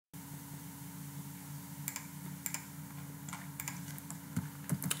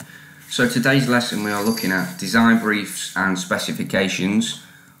So today's lesson we are looking at design briefs and specifications.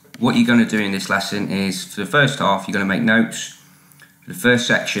 What you're going to do in this lesson is, for the first half, you're going to make notes for the first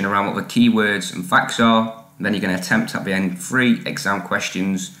section around what the keywords and facts are, and then you're going to attempt at the end 3 exam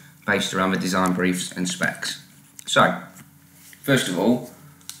questions based around the design briefs and specs. So, first of all,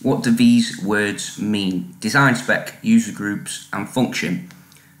 what do these words mean? Design spec, user groups and function.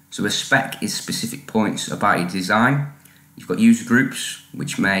 So a spec is specific points about your design. You've got user groups,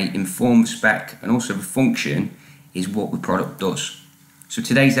 which may inform the spec, and also the function is what the product does. So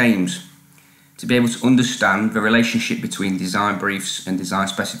today's aims: to be able to understand the relationship between design briefs and design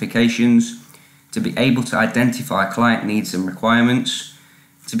specifications, to be able to identify client needs and requirements,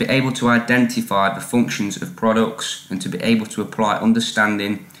 to be able to identify the functions of products, and to be able to apply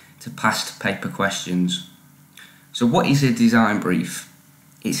understanding to past paper questions. So what is a design brief?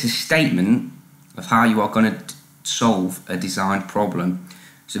 It's a statement of how you are going to solve a design problem.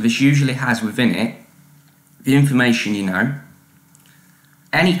 So this usually has within it the information you know,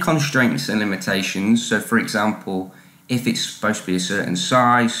 any constraints and limitations. So for example, if it's supposed to be a certain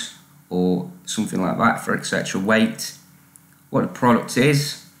size or something like that, for etc., weight, what the product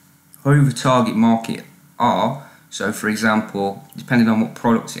is, who the target market are. So for example, depending on what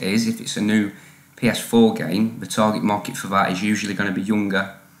product it is, if it's a new PS4 game, the target market for that is usually going to be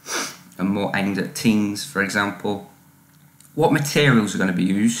younger and more aimed at teens, for example. What materials are going to be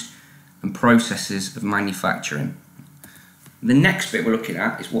used and processes of manufacturing. The next bit we're looking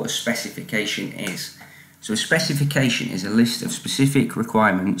at is what a specification is. So a specification is a list of specific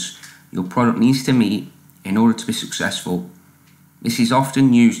requirements your product needs to meet in order to be successful. This is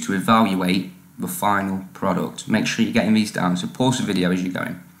often used to evaluate the final product. Make sure you're getting these down, so pause the video as you're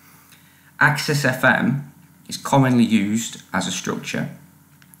going. Access FM is commonly used as a structure.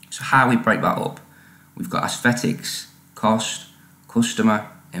 So how we break that up? We've got aesthetics, cost, customer,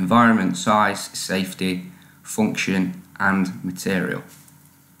 environment, size, safety, function and material.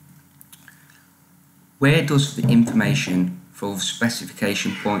 Where does the information for the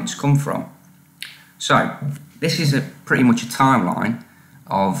specification points come from? So this is pretty much a timeline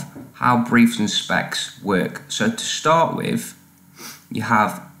of how briefs and specs work. So to start with, you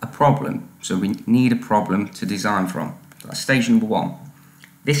have a problem. So we need a problem to design from. That's stage number 1.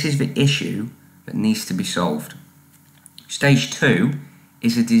 This is the issue that needs to be solved. Stage 2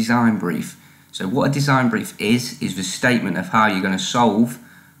 is a design brief. So what a design brief is the statement of how you're going to solve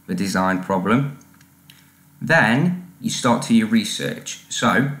the design problem. Then you start to your research.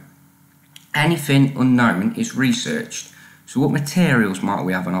 So anything unknown is researched. So what materials might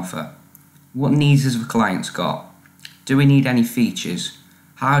we have on offer? What needs has the client's got? Do we need any features?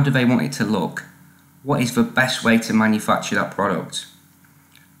 How do they want it to look? What is the best way to manufacture that product?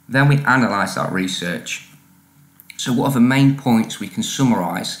 Then we analyse that research. So what are the main points we can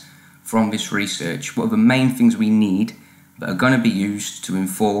summarise from this research? What are the main things we need that are going to be used to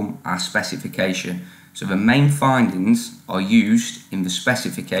inform our specification? So the main findings are used in the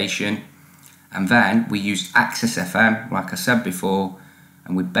specification, and then we use Access FM, like I said before,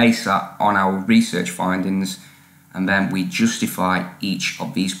 and we base that on our research findings, and then we justify each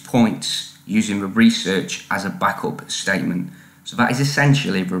of these points using the research as a backup statement. So that is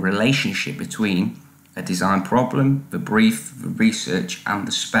essentially the relationship between a design problem, the brief, the research and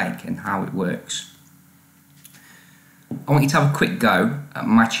the spec, and how it works. I want you to have a quick go at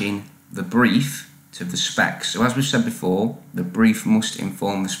matching the brief to the spec. So as we've said before, the brief must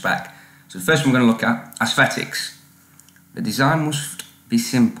inform the spec. So the first one we're going to look at, aesthetics. The design must be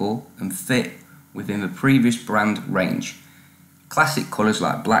simple and fit within the previous brand range. Classic colours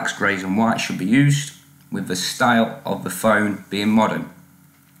like blacks, greys and whites should be used, with the style of the phone being modern.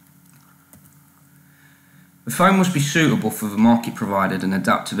 The phone must be suitable for the market provided and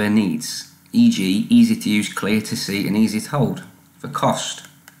adapt to their needs, e.g. easy to use, clear to see and easy to hold. The cost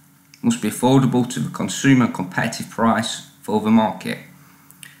must be affordable to the consumer, competitive price for the market.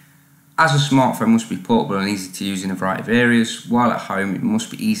 As a smartphone must be portable and easy to use in a variety of areas, while at home it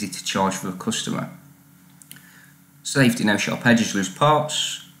must be easy to charge for the customer. Safety, no sharp edges, loose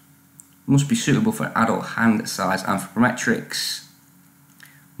parts. Must be suitable for adult hand size anthropometrics.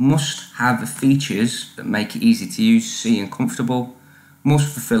 Must have the features that make it easy to use, see and comfortable.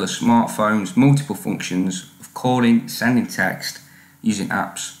 Must fulfill a smartphone's multiple functions of calling, sending text, using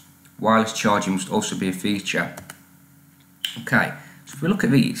apps. Wireless charging must also be a feature. Okay, so if we look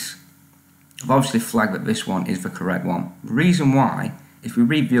at these, I've obviously flagged that this one is the correct one. The reason why, if we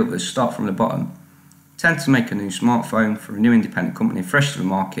read the others, start from the bottom, tend to make a new smartphone for a new independent company fresh to the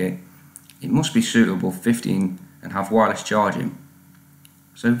market. It must be suitable for 15 and have wireless charging.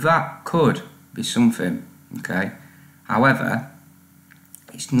 So that could be something, okay? However,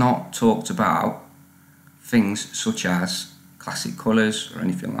 it's not talked about things such as classic colours or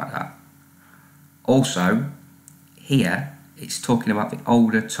anything like that. Also, here it's talking about the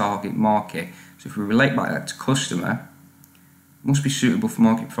older target market. So if we relate back that to customer, it must be suitable for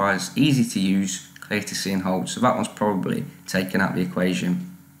market providers, easy to use, clear to see and hold. So that one's probably taken out of the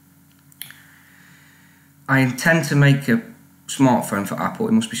equation. I intend to make a smartphone for Apple.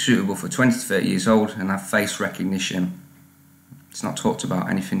 It must be suitable for 20 to 30 years old and have face recognition. It's not talked about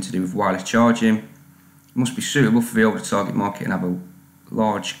anything to do with wireless charging. It must be suitable for the older target market and have a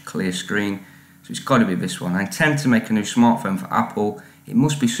large clear screen. So it's got to be this one. I intend to make a new smartphone for Apple. It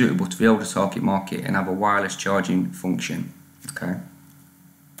must be suitable to the older target market and have a wireless charging function. Okay.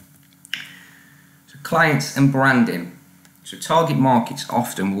 So clients and branding. So target markets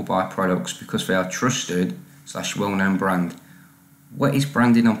often will buy products because they are trusted / well-known brand. What is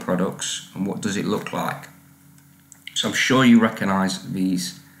branding on products and what does it look like? So I'm sure you recognise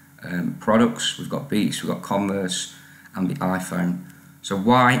these products. We've got Beats, we've got Converse and the iPhone. So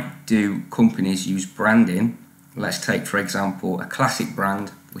why do companies use branding? Let's take, for example, a classic brand,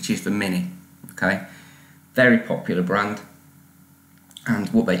 which is the Mini. Okay, very popular brand. And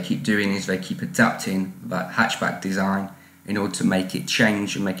what they keep doing is they keep adapting that hatchback design in order to make it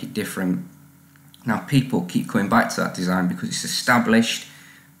change and make it different. Now people keep coming back to that design because it's established,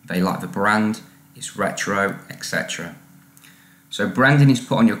 they like the brand, it's retro, etc. So branding is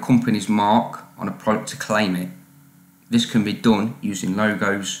put on your company's mark on a product to claim it. This can be done using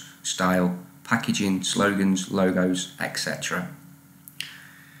logos, style, packaging, slogans, logos, etc.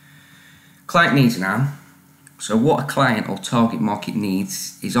 Client needs now. So what a client or target market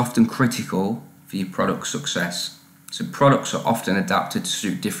needs is often critical for your product success. So products are often adapted to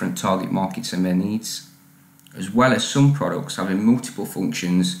suit different target markets and their needs, as well as some products having multiple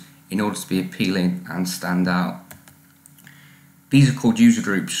functions in order to be appealing and stand out. These are called user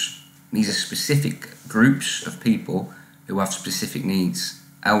groups. These are specific groups of people who have specific needs,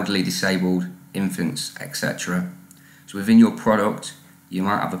 elderly, disabled, infants, etc. So within your product, you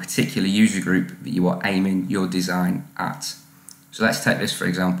might have a particular user group that you are aiming your design at. So let's take this for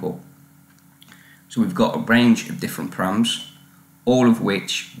example. So we've got a range of different prams, all of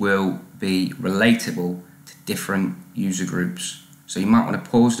which will be relatable to different user groups. So you might want to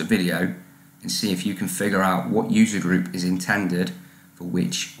pause the video and see if you can figure out what user group is intended for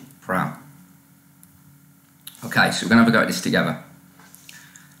which pram. Okay, so we're going to have a go at this together.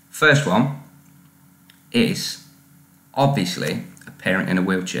 First one is obviously a parent in a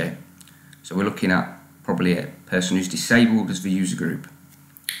wheelchair. So we're looking at probably a person who's disabled as the user group.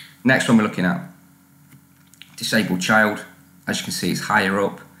 Next one we're looking at disabled child. As you can see, it's higher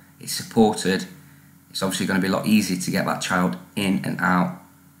up, it's supported. It's obviously going to be a lot easier to get that child in and out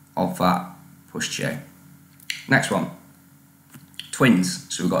of that pushchair. Next one,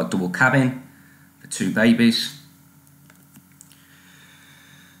 twins. So we've got a double cabin for 2 babies.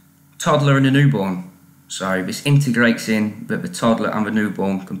 Toddler and a newborn. So this integrates in that the toddler and the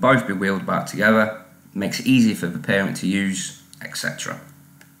newborn can both be wheeled back together, makes it easier for the parent to use, etc.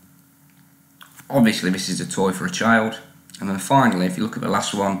 Obviously this is a toy for a child. And then finally, if you look at the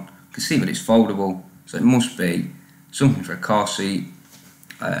last one, you can see that it's foldable, so it must be something for a car seat,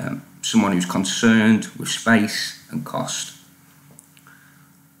 someone who's concerned with space and cost.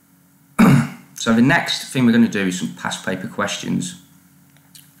 So the next thing we're going to do is some past paper questions.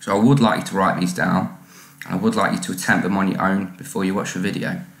 So I would like you to write these down, and I would like you to attempt them on your own before you watch the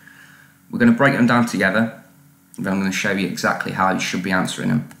video. We're going to break them down together, and then I'm going to show you exactly how you should be answering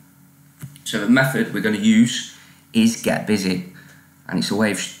them. So the method we're going to use is Get Busy, and it's a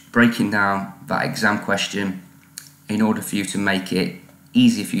way of breaking down that exam question in order for you to make it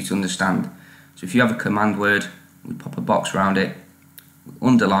easier for you to understand. So if you have a command word, we pop a box around it, we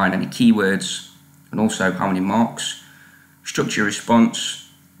underline any keywords and also how many marks, structure your response,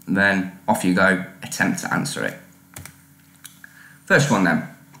 and then off you go, attempt to answer it. First one then.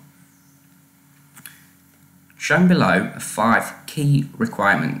 Shown below are 5 key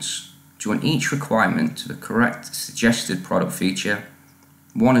requirements. Join each requirement to the correct suggested product feature.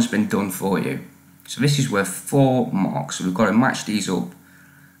 One has been done for you. So this is worth 4 marks. So we've got to match these up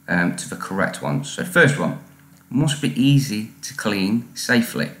to the correct ones. So first one, must be easy to clean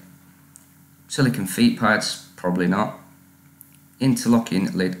safely. Silicone feet pads, probably not.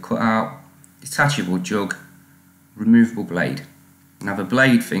 Interlocking lid cutout, detachable jug, removable blade. Now the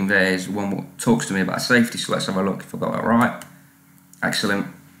blade thing there is the one that talks to me about safety, so let's have a look if I got that right. Excellent.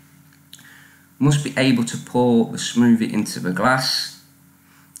 Must be able to pour the smoothie into the glass.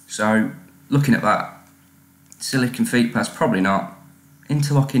 So looking at that, silicone feet pads, probably not.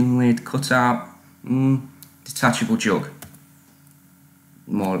 Interlocking lid cutout, detachable jug.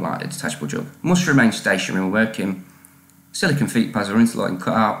 more like a detachable jug. Must remain stationary when working. Silicone feet pads are interlocking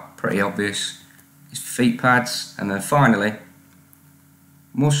cutout, pretty obvious. It's feet pads. And then finally,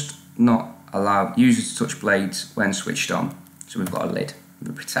 must not allow user to touch blades when switched on. So we've got a lid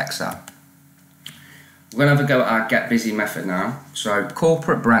that protects that. We're going to have a go at our get busy method now. So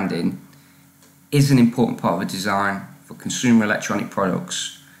corporate branding is an important part of a design for consumer electronic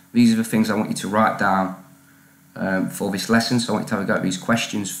products. These are the things I want you to write down for this lesson. So I want you to have a go at these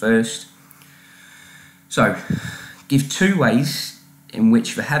questions first. So give 2 ways in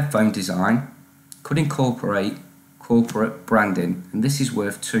which the headphone design could incorporate corporate branding, and this is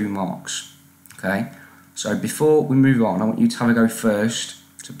worth 2 marks. Okay, so before we move on, I want you to have a go first,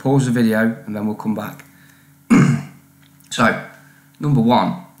 so pause the video and then we'll come back. So number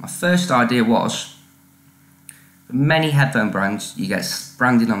 1, my first idea was, for many headphone brands you get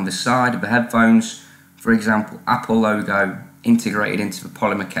branding on the side of the headphones, for example Apple logo integrated into the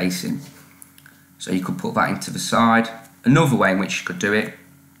polymer casing, so you could put that into the side. Another way in which you could do it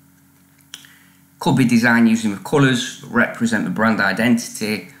could be designed using the colours that represent the brand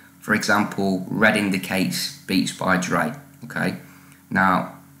identity. For example, red indicates Beats by Dre. Okay,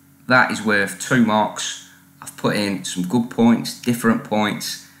 now that is worth 2 marks. I've put in some good points, different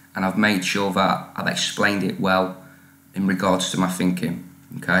points, and I've made sure that I've explained it well in regards to my thinking.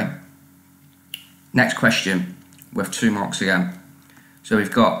 Okay, next question, worth 2 marks again. So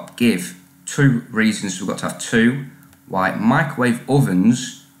we've got give 2 reasons, we've got to have 2 why microwave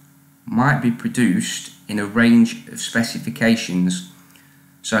ovens might be produced in a range of specifications.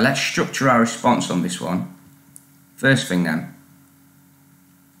 So let's structure our response on this one. First thing then,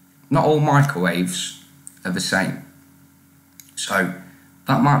 not all microwaves are the same. So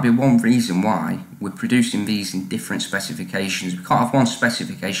that might be one reason why we're producing these in different specifications. We can't have one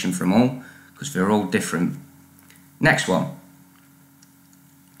specification for them all because they're all different. Next one,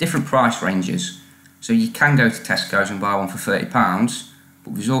 different price ranges. So you can go to Tesco's and buy one for £30,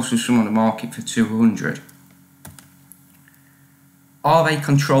 but there's also some on the market for £200. Are they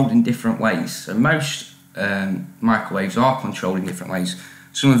controlled in different ways? So most microwaves are controlled in different ways.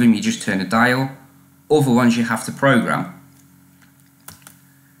 Some of them you just turn a dial, other ones you have to program.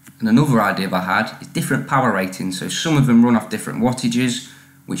 And another idea I had is different power ratings. So some of them run off different wattages,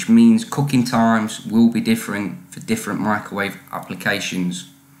 which means cooking times will be different for different microwave applications.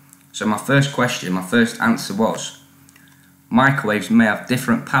 So my first question, my first answer was, microwaves may have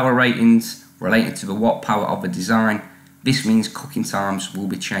different power ratings related to the watt power of the design. This means cooking times will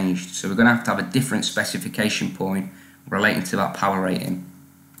be changed. So we're going to have a different specification point relating to that power rating.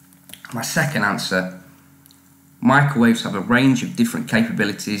 My second answer, microwaves have a range of different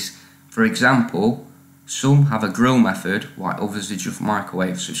capabilities. For example, some have a grill method while others are just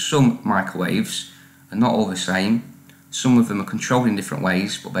microwaves. So some microwaves are not all the same. Some of them are controlled in different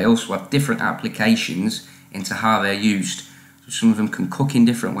ways, but they also have different applications into how they're used. So some of them can cook in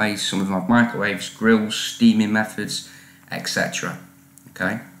different ways, some of them have microwaves, grills, steaming methods, etc.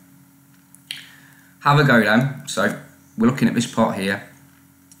 Okay, have a go then. So we're looking at this part here.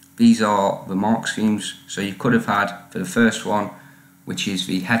 These are the mark schemes. So you could have had, for the first one, which is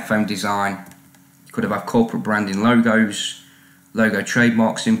the headphone design, you could have had corporate branding logos, logo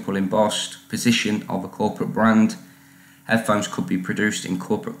trademark, simple embossed, position of a corporate brand. Headphones could be produced in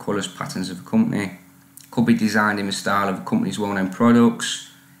corporate colours, patterns of a company, could be designed in the style of a company's well-known products.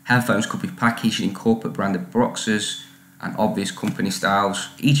 Headphones could be packaged in corporate branded boxes and obvious company styles.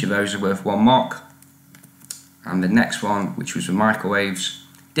 Each of those are worth 1 mark. And the next one, which was the microwaves,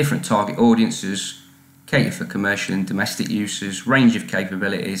 different target audiences, cater for commercial and domestic uses, range of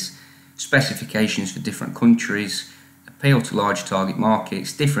capabilities, specifications for different countries, appeal to large target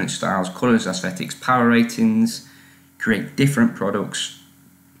markets, different styles, colours, aesthetics, power ratings, create different products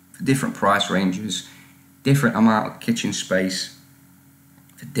for different price ranges, different amount of kitchen space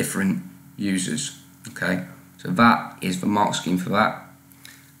for different users. Okay, so that is the mark scheme for that.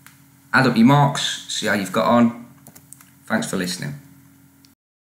 Add up your marks, see how you've got on. Thanks for listening.